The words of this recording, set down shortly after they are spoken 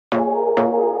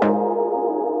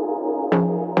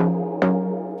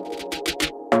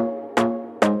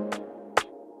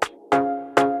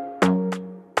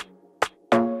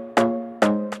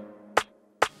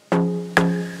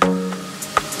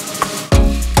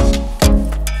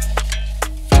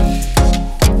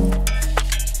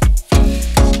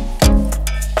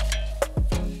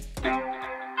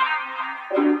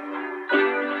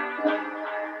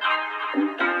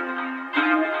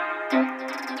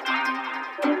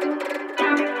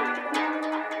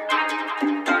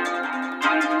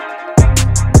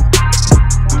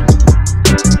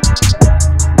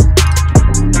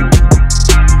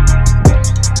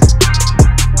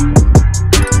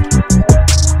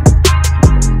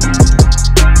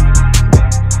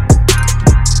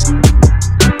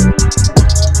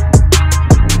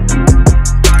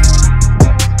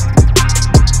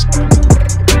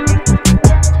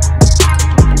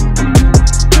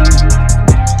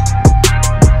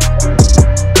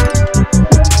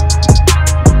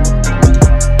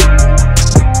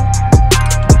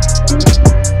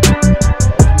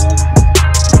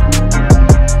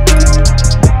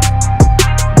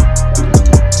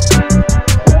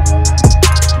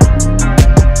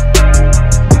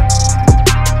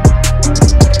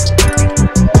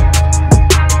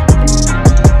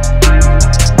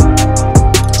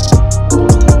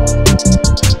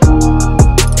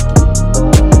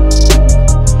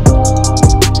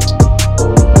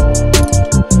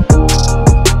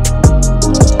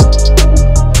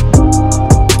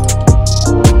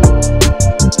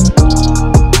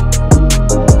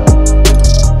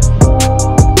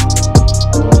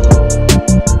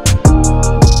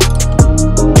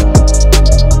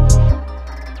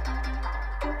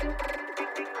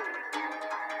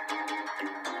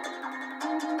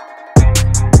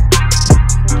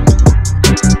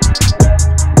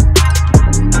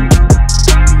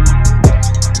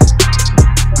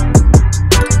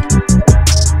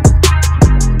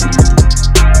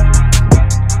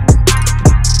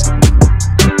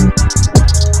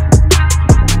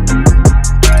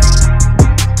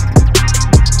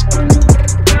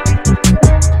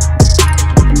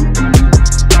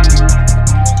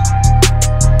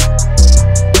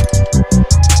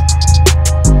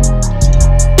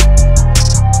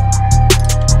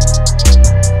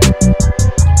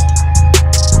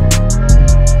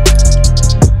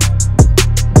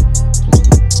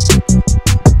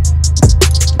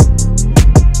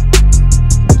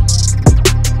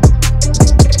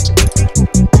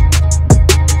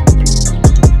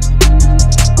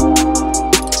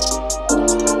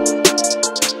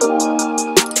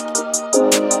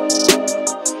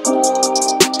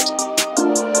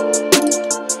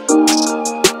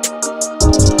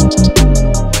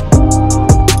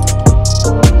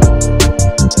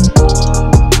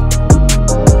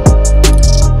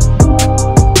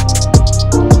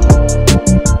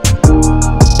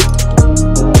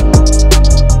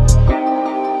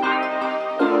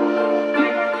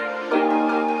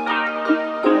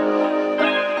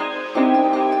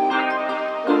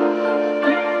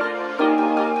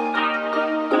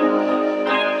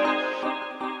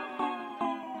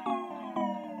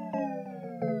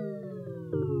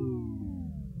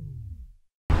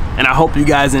I hope you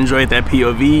guys enjoyed that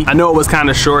POV. I know it was kind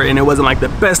of short and it wasn't like the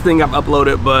best thing I've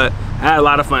uploaded, but I had a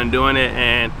lot of fun doing it.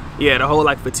 And yeah, the whole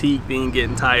like fatigue thing,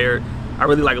 getting tired, I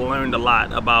really like learned a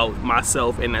lot about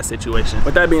myself in that situation.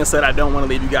 With that being said, I don't want to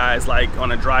leave you guys like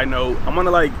on a dry note. I'm gonna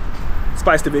like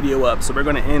spice the video up. So we're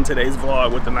gonna end today's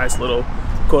vlog with a nice little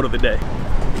quote of the day.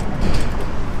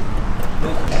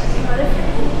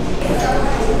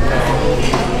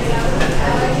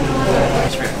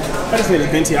 I just need a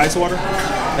venti ice water.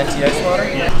 Venti ice water?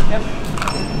 Yeah. Yep.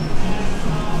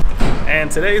 And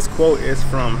today's quote is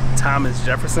from Thomas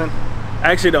Jefferson.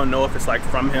 I actually don't know if it's like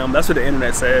from him. That's what the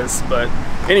internet says. But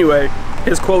anyway,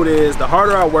 his quote is, "The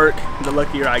harder I work, the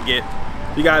luckier I get."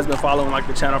 You guys been following like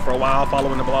the channel for a while,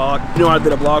 following the blog. You know, I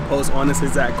did a blog post on this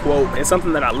exact quote. It's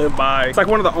something that I live by. It's like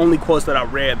one of the only quotes that I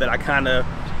read that I kind of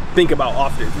think about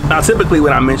often. Now, typically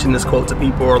when I mention this quote to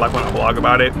people or like when I blog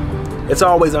about it, it's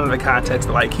always under the context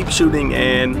of like, keep shooting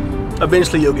and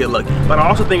eventually you'll get lucky. But I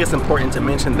also think it's important to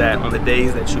mention that on the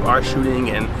days that you are shooting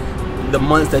and the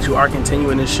months that you are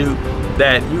continuing to shoot,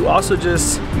 that you also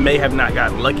just may have not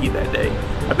gotten lucky that day.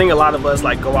 I think a lot of us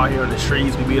like go out here on the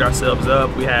streets, we beat ourselves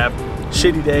up, we have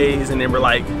shitty days, and then we're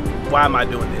like, why am I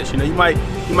doing this? You know, you might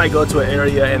go to an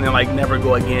area and then like never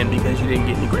go again because you didn't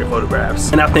get any great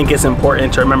photographs. And I think it's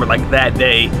important to remember like that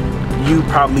day, you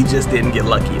probably just didn't get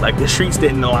lucky. Like the streets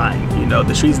didn't align, you know,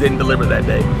 the streets didn't deliver that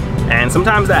day. And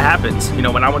sometimes that happens. You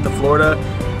know, when I went to Florida,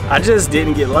 I just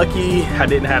didn't get lucky. I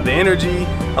didn't have the energy.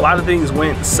 A lot of things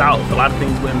went south. A lot of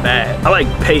things went bad. I like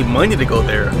paid money to go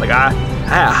there. Like I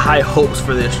had high hopes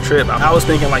for this trip. I was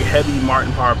thinking like heavy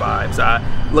Martin Parr vibes. I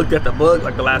looked at the book,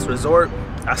 like The Last Resort.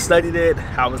 I studied it.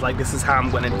 I was like, this is how I'm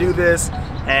gonna do this.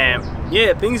 And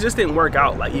yeah, things just didn't work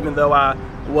out. Like even though I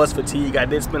was fatigued, I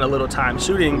did spend a little time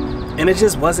shooting and it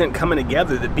just wasn't coming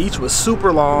together. The beach was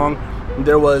super long.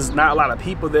 There was not a lot of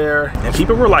people there and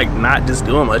people were like not just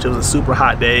doing much. It was a super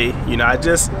hot day. You know, I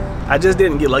just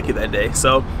didn't get lucky that day.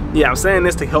 So yeah, I'm saying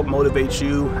this to help motivate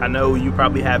you. I know you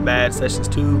probably have bad sessions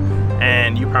too,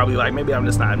 and you probably like, maybe I'm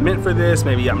just not meant for this.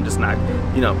 Maybe I'm just not,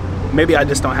 you know, maybe I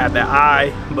just don't have that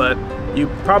eye, but you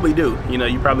probably do. You know,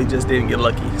 you probably just didn't get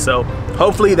lucky. So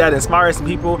hopefully that inspires some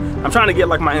people. I'm trying to get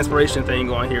like my inspiration thing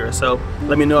going here. So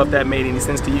let me know if that made any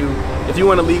sense to you. If you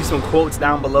want to leave some quotes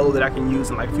down below that I can use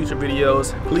in like future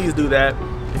videos, please do that.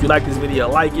 If you like this video,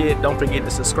 like it. Don't forget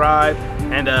to subscribe.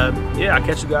 And yeah, I'll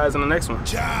catch you guys on the next one.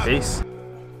 Peace.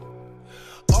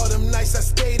 All them nights I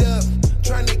stayed up,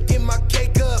 trying to get my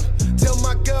cake up.